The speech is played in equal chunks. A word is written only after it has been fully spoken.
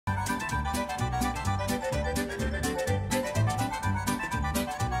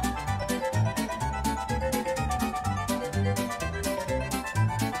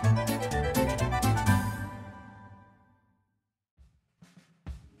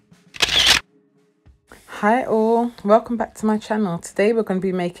Hi all, welcome back to my channel. Today we're going to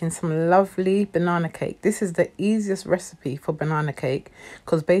be making some lovely banana cake. This is the easiest recipe for banana cake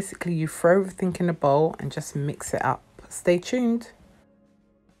because basically you throw everything in a bowl and just mix it up. Stay tuned.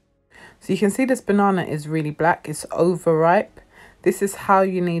 So you can see this banana is really black, it's overripe. This is how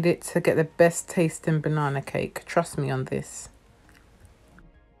you need it to get the best tasting banana cake. Trust me on this.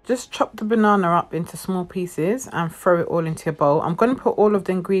 Just chop the banana up into small pieces and throw it all into your bowl. I'm going to put all of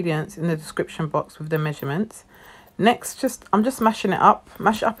the ingredients in the description box with the measurements. Next, I'm just mashing it up.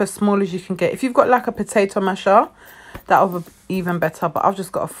 Mash it up as small as you can get. If you've got like a potato masher, that'll be even better. But I've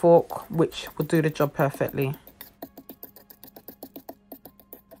just got a fork, which will do the job perfectly.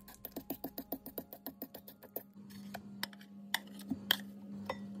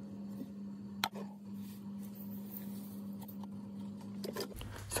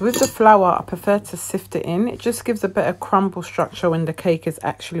 So with the flour, I prefer to sift it in. It just gives a better crumble structure when the cake is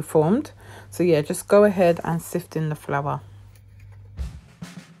actually formed. So yeah, just go ahead and sift in the flour.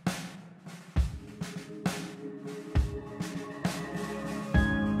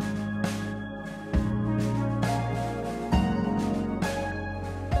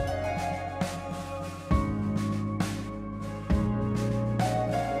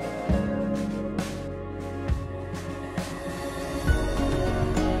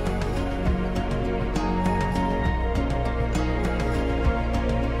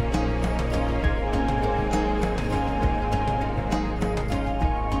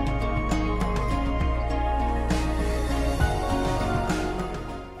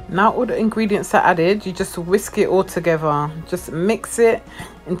 Now all the ingredients are added, you just whisk it all together. Just mix it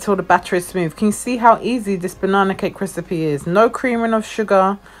until the batter is smooth. Can you see how easy this banana cake recipe is? No creaming of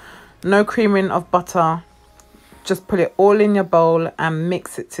sugar, no creaming of butter. Just put it all in your bowl and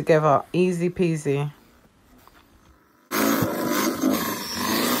mix it together. Easy peasy.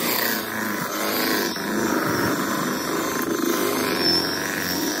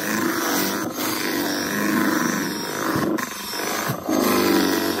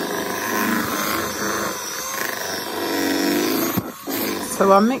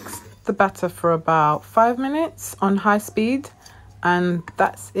 So I mixed the batter for about 5 minutes on high speed and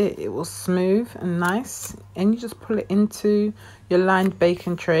that's it. It was smooth and nice, and you just pull it into your lined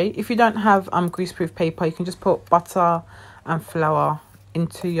baking tray. If you don't have greaseproof paper, you can just put butter and flour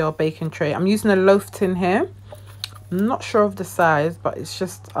into your baking tray. I'm using a loaf tin here. I'm not sure of the size, but it's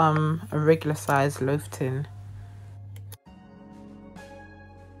just a regular size loaf tin.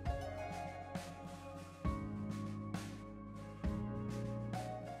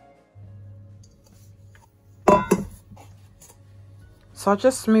 So I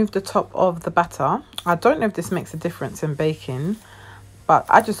just smoothed the top of the batter. I don't know if this makes a difference in baking, but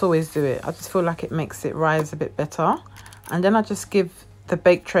I just always do it. I just feel like it makes it rise a bit better. And then I just give the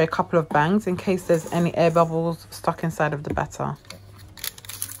bake tray a couple of bangs in case there's any air bubbles stuck inside of the batter.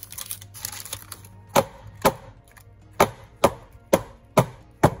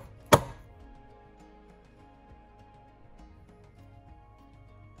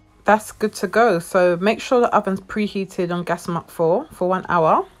 That's good to go. So make sure the oven's preheated on gas mark 4 for 1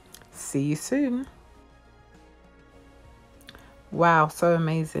 hour. See you soon. Wow, so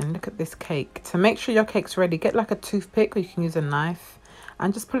amazing. Look at this cake. To make sure your cake's ready, get like a toothpick, or you can use a knife,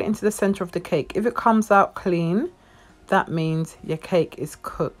 and just put it into the center of the cake. If it comes out clean, that means your cake is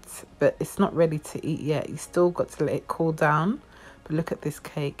cooked, but it's not ready to eat yet. You still got to let it cool down. But look at this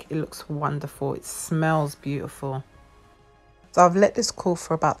cake. It looks wonderful. It smells beautiful. So I've let this cool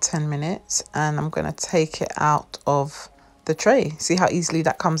for about 10 minutes and I'm going to take it out of the tray. See how easily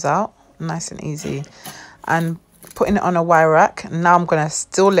that comes out? Nice and easy. And putting it on a wire rack. Now I'm going to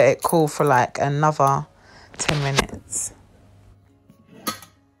still let it cool for like another 10 minutes.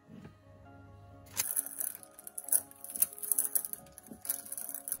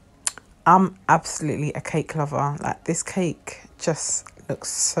 I'm absolutely a cake lover. Like, this cake just looks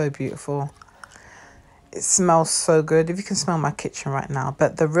so beautiful. It smells so good. If you can smell my kitchen right now.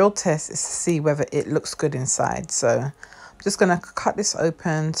 But the real test is to see whether it looks good inside. So I'm just going to cut this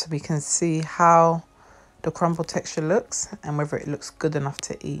open so we can see how the crumble texture looks and whether it looks good enough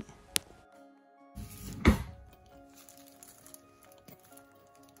to eat.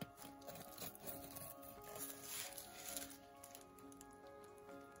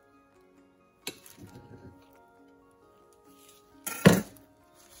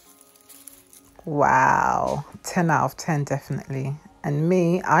 Wow, 10 out of 10 definitely. And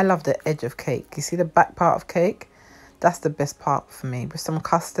me, I love the edge of cake. You see the back part of cake? That's the best part for me. With some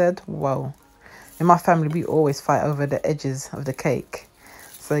custard, whoa. In my family, we always fight over the edges of the cake.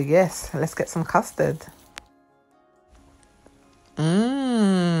 So yes, let's get some custard.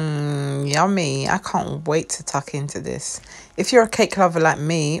 yummy. I can't wait to tuck into this. If you're a cake lover like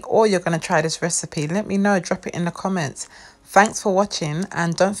me, or you're going to try this recipe, let me know. Drop it in the comments. Thanks for watching,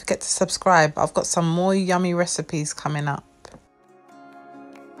 and don't forget to subscribe. I've got some more yummy recipes coming up.